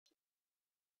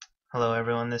Hello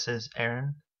everyone, this is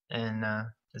Aaron, and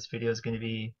this video is going to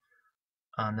be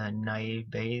on the naive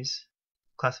Bayes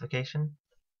classification.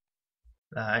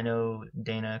 I know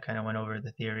Dana kind of went over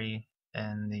the theory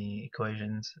and the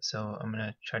equations, so I'm going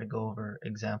to try to go over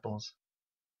examples.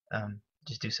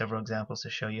 Just do several examples to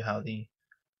show you how the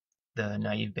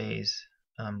naive Bayes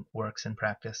works in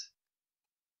practice.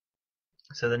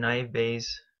 So the naive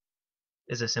Bayes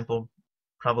is a simple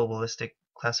probabilistic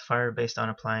classifier based on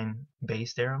applying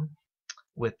Bayes' theorem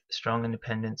with strong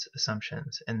independence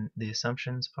assumptions, and the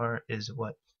assumptions part is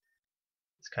what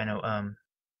is kind of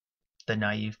the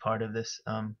naive part of this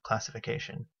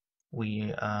classification.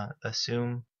 We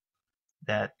assume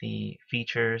that the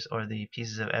features or the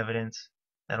pieces of evidence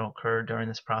that will occur during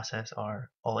this process are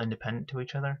all independent to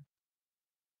each other,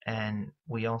 and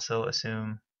we also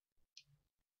assume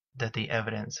that the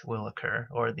evidence will occur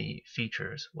or the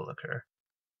features will occur,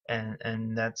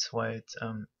 and that's why it's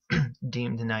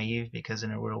deemed naive, because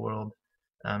in a real world,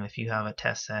 if you have a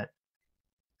test set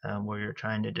where you're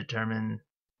trying to determine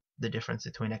the difference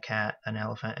between a cat, an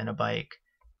elephant, and a bike,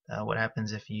 what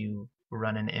happens if you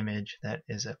run an image that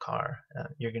is a car?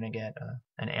 You're going to get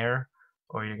an error,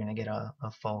 or you're going to get a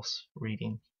false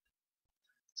reading.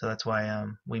 So that's why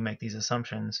we make these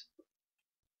assumptions,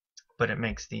 but it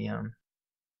makes the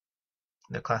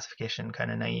classification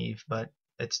kind of naive, but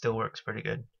it still works pretty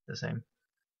good the same.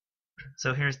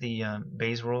 So here's the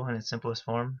Bayes rule in its simplest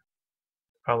form.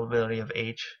 Probability of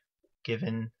H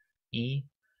given E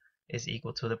is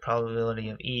equal to the probability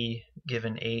of E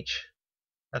given H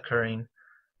occurring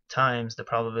times the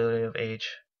probability of H,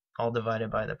 all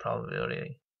divided by the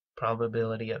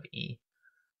probability of E.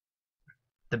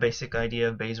 The basic idea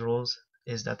of Bayes' rules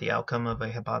is that the outcome of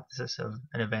a hypothesis of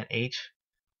an event H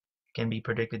can be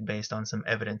predicted based on some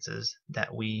evidences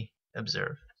that we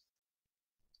observe.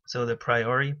 So the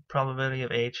priori probability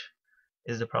of H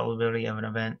is the probability of an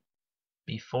event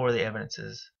before the evidence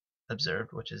is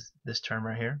observed, which is this term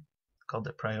right here, called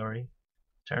the priori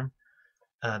term.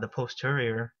 The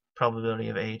posterior probability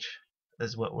of H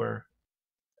is what we're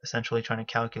essentially trying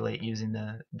to calculate using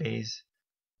the Bayes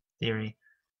theory,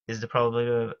 is the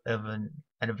probability of an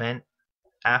event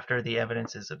after the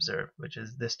evidence is observed, which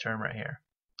is this term right here.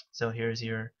 So here's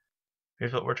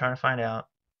what we're trying to find out,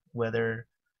 whether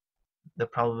the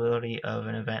probability of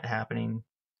an event happening,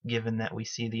 given that we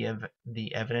see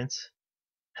the evidence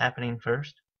happening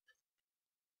first.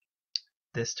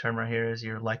 This term right here is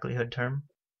your likelihood term,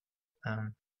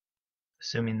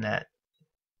 assuming that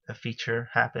a feature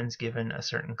happens given a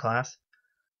certain class.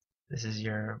 This is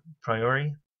your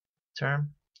priori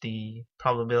term, the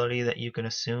probability that you can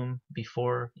assume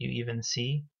before you even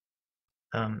see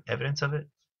evidence of it.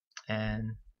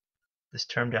 And this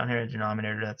term down here, the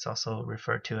denominator, that's also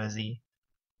referred to as the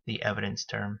evidence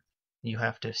term. You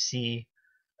have to see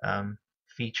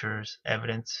features,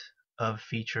 evidence of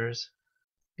features,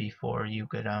 before you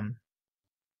could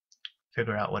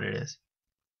figure out what it is.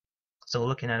 So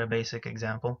looking at a basic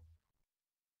example,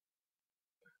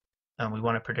 we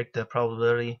want to predict the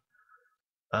probability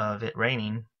of it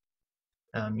raining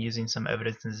using some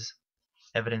evidences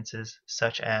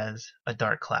such as a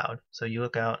dark cloud. So you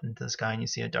look out into the sky and you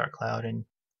see a dark cloud, and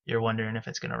you're wondering if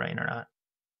it's going to rain or not.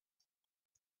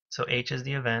 So H is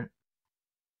the event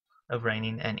of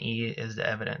raining, and E is the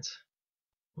evidence,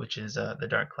 which is the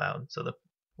dark cloud. So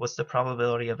what's the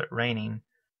probability of it raining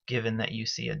given that you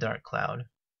see a dark cloud?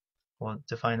 Well,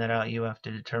 to find that out, you have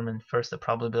to determine first the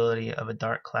probability of a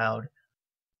dark cloud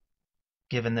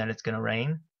given that it's going to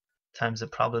rain times the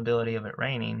probability of it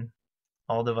raining,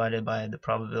 all divided by the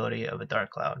probability of a dark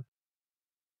cloud.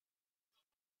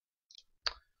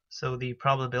 So the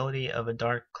probability of a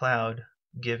dark cloud,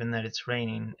 given that it's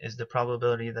raining, is the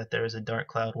probability that there is a dark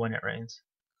cloud when it rains.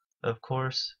 Of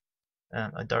course,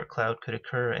 a dark cloud could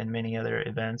occur in many other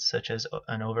events, such as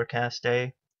an overcast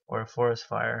day or a forest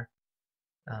fire,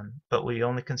 but we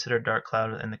only consider dark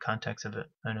cloud in the context of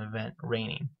an event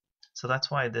raining. So that's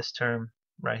why this term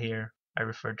right here, I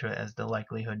referred to it as the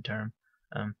likelihood term,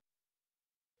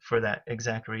 for that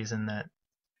exact reason, that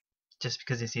just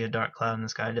because you see a dark cloud in the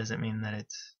sky doesn't mean that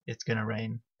it's going to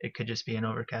rain. It could just be an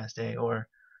overcast day, or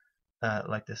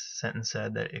like this sentence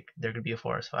said, that there could be a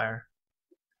forest fire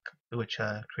which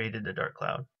created a dark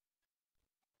cloud.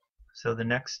 So the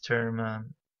next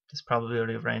term, this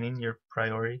probability of raining, your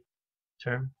priori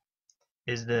term,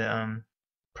 is the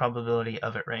probability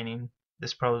of it raining.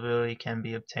 This probability can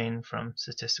be obtained from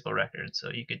statistical records.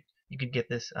 So you could get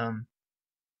this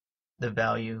the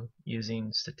value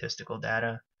using statistical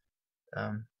data.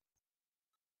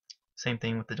 Same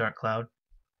thing with the dark cloud.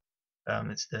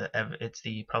 It's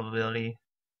the probability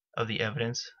of the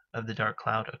evidence of the dark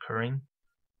cloud occurring.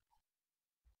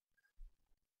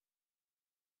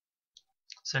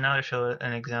 So now to show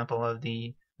an example of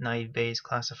the naive Bayes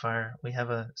classifier, we have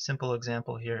a simple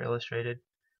example here illustrated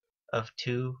of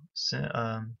two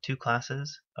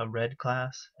classes, a red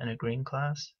class and a green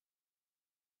class.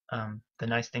 The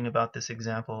nice thing about this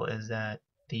example is that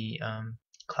the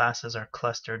classes are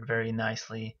clustered very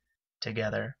nicely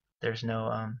together. There's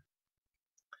no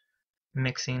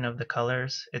mixing of the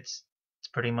colors. It's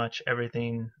pretty much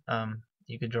everything.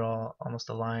 You could draw almost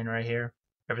a line right here.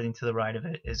 Everything to the right of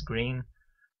it is green.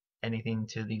 Anything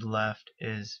to the left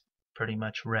is pretty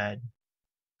much red.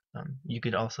 You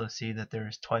could also see that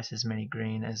there's twice as many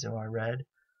green as there are red.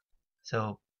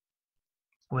 So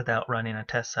without running a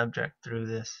test subject through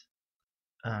this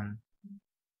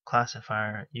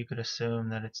classifier, you could assume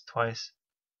that it's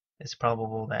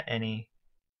probable that any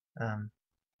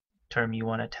term you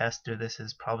want to test through this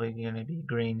is probably going to be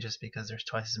green, just because there's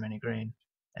twice as many green.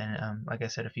 And like I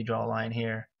said, if you draw a line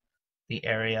here, the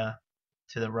area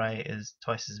to the right is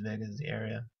twice as big as the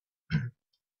area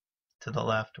to the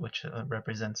left, which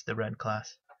represents the red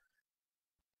class.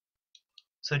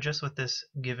 So just with this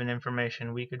given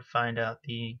information, we could find out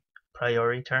the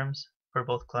priori terms for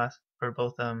both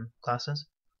classes,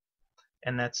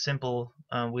 and that's simple.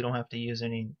 We don't have to use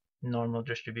any normal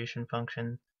distribution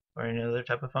function or any other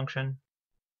type of function.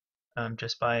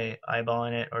 Just by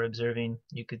eyeballing it or observing,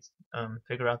 you could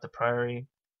figure out the priori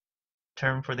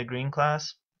term for the green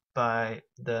class by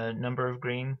the number of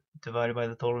green divided by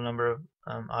the total number of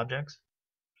objects,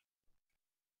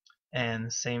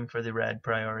 and same for the red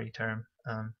priori term,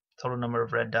 total number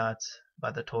of red dots by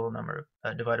the total number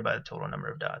divided by the total number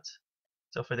of dots.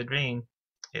 So for the green,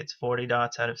 it's 40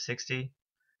 dots out of 60,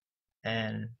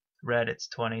 and red, it's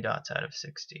 20 dots out of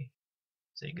 60.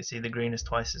 So you can see the green is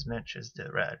twice as much as the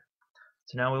red.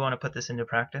 So now we want to put this into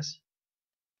practice,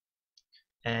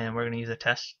 and we're going to use a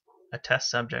test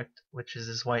subject, which is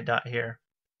this white dot here.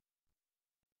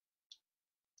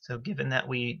 So given that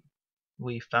we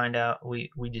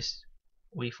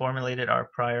formulated our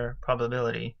prior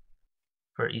probability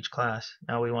for each class,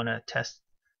 now we want to test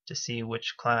to see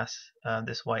which class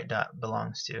this white dot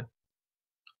belongs to.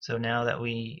 So now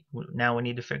we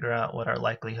need to figure out what our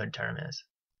likelihood term is.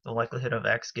 The likelihood of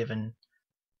x given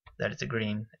that it's a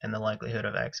green, and the likelihood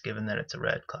of x given that it's a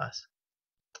red class.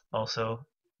 Also,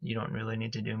 you don't really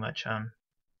need to do much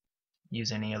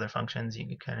use any other functions. You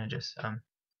can kind of just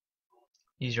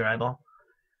use your eyeball.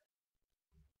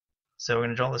 So we're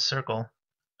going to draw this circle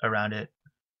around it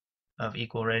of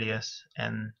equal radius,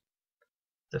 and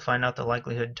to find out the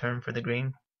likelihood term for the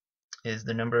green is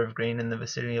the number of green in the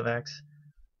vicinity of x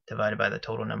divided by the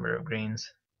total number of greens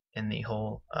in the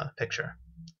whole picture.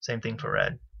 Same thing for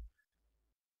red.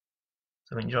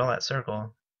 So when you draw that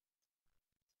circle,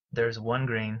 there's one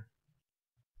green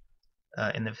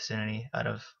in the vicinity out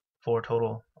of 4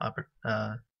 total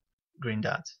green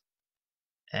dots.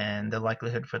 And the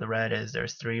likelihood for the red is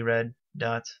there's 3 red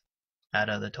dots out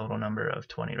of the total number of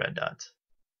 20 red dots.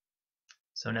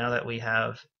 So now that we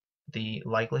have the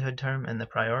likelihood term and the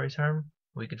priori term,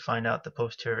 we could find out the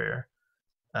posterior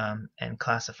and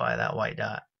classify that white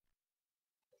dot.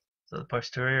 So the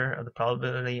posterior of the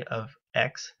probability of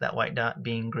x, that white dot,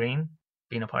 being green,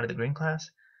 being a part of the green class,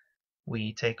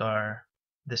 we take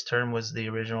this term was the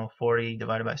original 40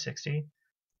 divided by 60,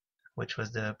 which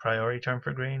was the priori term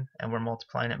for green, and we're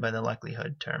multiplying it by the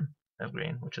likelihood term of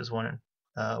green, which is 1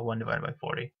 divided by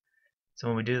 40. So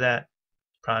when we do that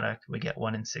product, we get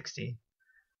 1 in 60.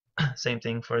 Same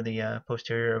thing for the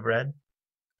posterior of red.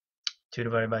 2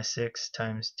 divided by 6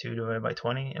 times 2 divided by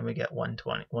 20, and we get 1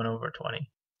 over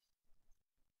 20.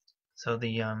 So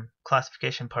the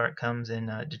classification part comes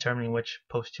in determining which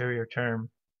posterior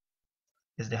term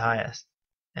is the highest.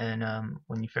 And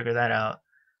when you figure that out,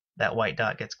 that white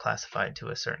dot gets classified to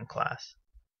a certain class,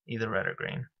 either red or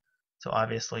green. So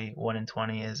obviously 1 in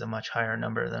 20 is a much higher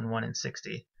number than 1 in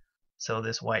 60. So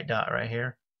this white dot right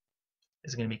here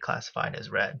is going to be classified as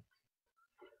red.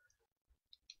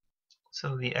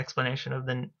 So the explanation of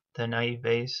the naive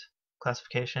Bayes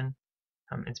classification,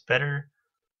 to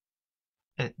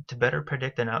better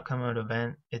predict an outcome of an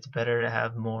event, it's better to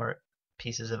have more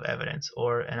pieces of evidence,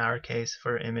 or in our case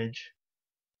for image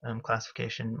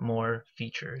classification, more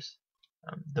features.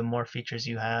 The more features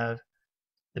you have,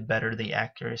 the better the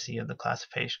accuracy of the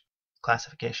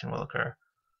classification will occur.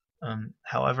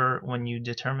 However, when you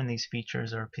determine these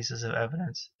features or pieces of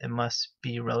evidence, it must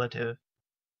be relative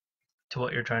to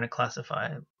what you're trying to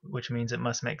classify, which means it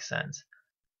must make sense.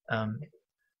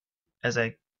 As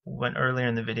I went earlier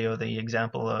in the video, the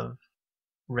example of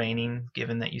raining,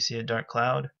 given that you see a dark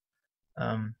cloud,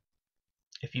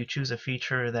 if you choose a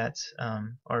feature that's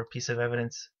or a piece of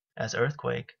evidence as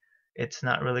earthquake, it's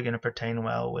not really going to pertain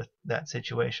well with that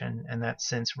situation, and that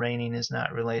since raining is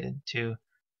not related to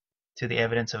the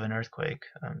evidence of an earthquake.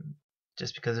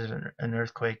 Just because there's an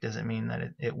earthquake doesn't mean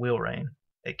that it will rain.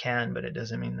 It can, but it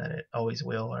doesn't mean that it always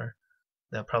will, or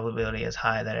the probability is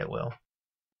high that it will.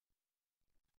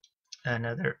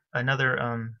 Another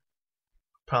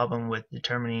problem with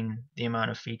determining the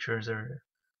amount of features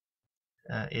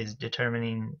is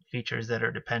determining features that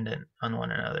are dependent on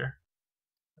one another.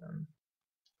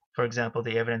 For example,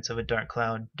 the evidence of a dark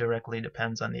cloud directly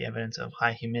depends on the evidence of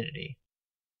high humidity.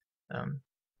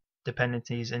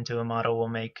 Dependencies into a model will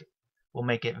make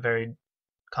it very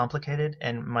complicated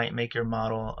and might make your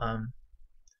model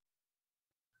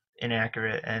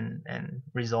inaccurate and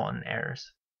result in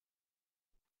errors,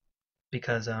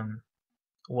 because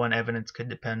one evidence could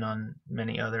depend on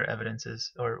many other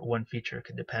evidences, or one feature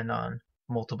could depend on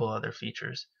multiple other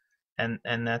features, and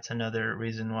that's another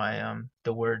reason why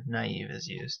the word naive is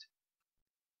used.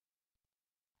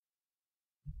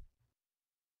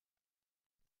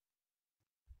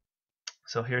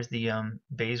 So here's the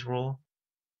Bayes rule,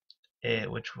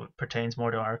 which pertains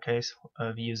more to our case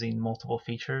of using multiple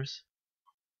features,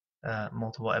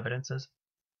 multiple evidences.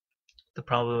 The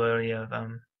probability of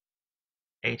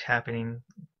H happening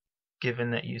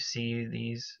given that you see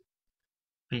these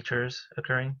features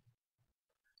occurring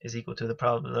is equal to the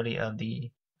probability of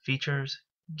the features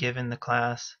given the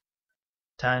class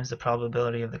times the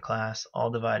probability of the class, all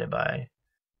divided by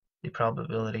the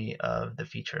probability of the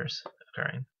features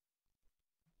occurring.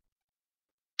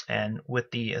 And with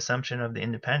the assumption of the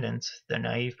independence, the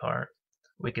naive part,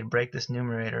 we could break this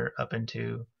numerator up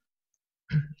into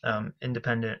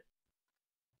independent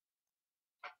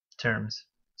terms.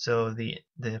 So the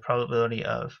probability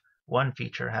of one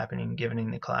feature happening given in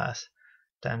the class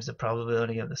times the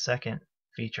probability of the second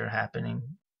feature happening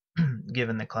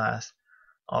given the class,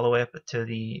 all the way up to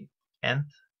the nth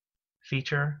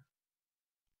feature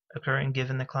occurring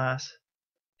given the class,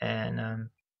 and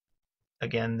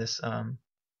again this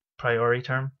priori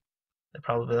term, the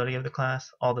probability of the class,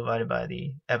 all divided by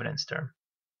the evidence term,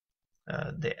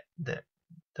 the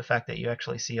fact that you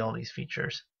actually see all these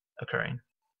features occurring.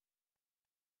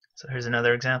 So here's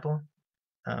another example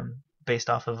based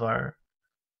off of our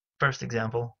first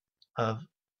example of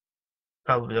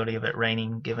probability of it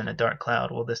raining given a dark cloud.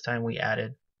 Well, this time we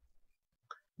added,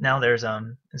 now there's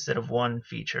instead of one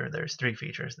feature, there's three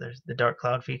features. There's the dark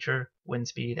cloud feature, wind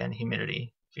speed, and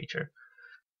humidity feature.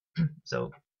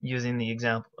 So using the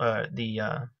example,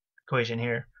 the equation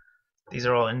here, these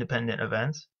are all independent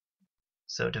events.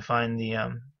 So to find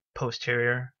the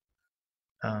posterior,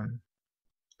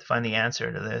 to find the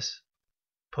answer to this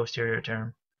posterior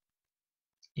term,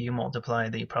 you multiply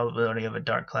the probability of a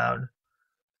dark cloud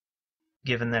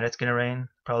given that it's going to rain,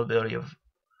 probability of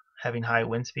having high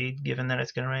wind speed given that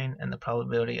it's going to rain, and the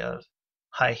probability of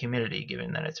high humidity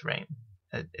given that it's going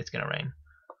to rain,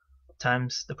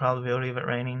 times the probability of it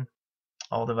raining,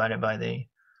 all divided by the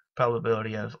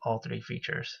probability of all three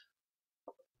features.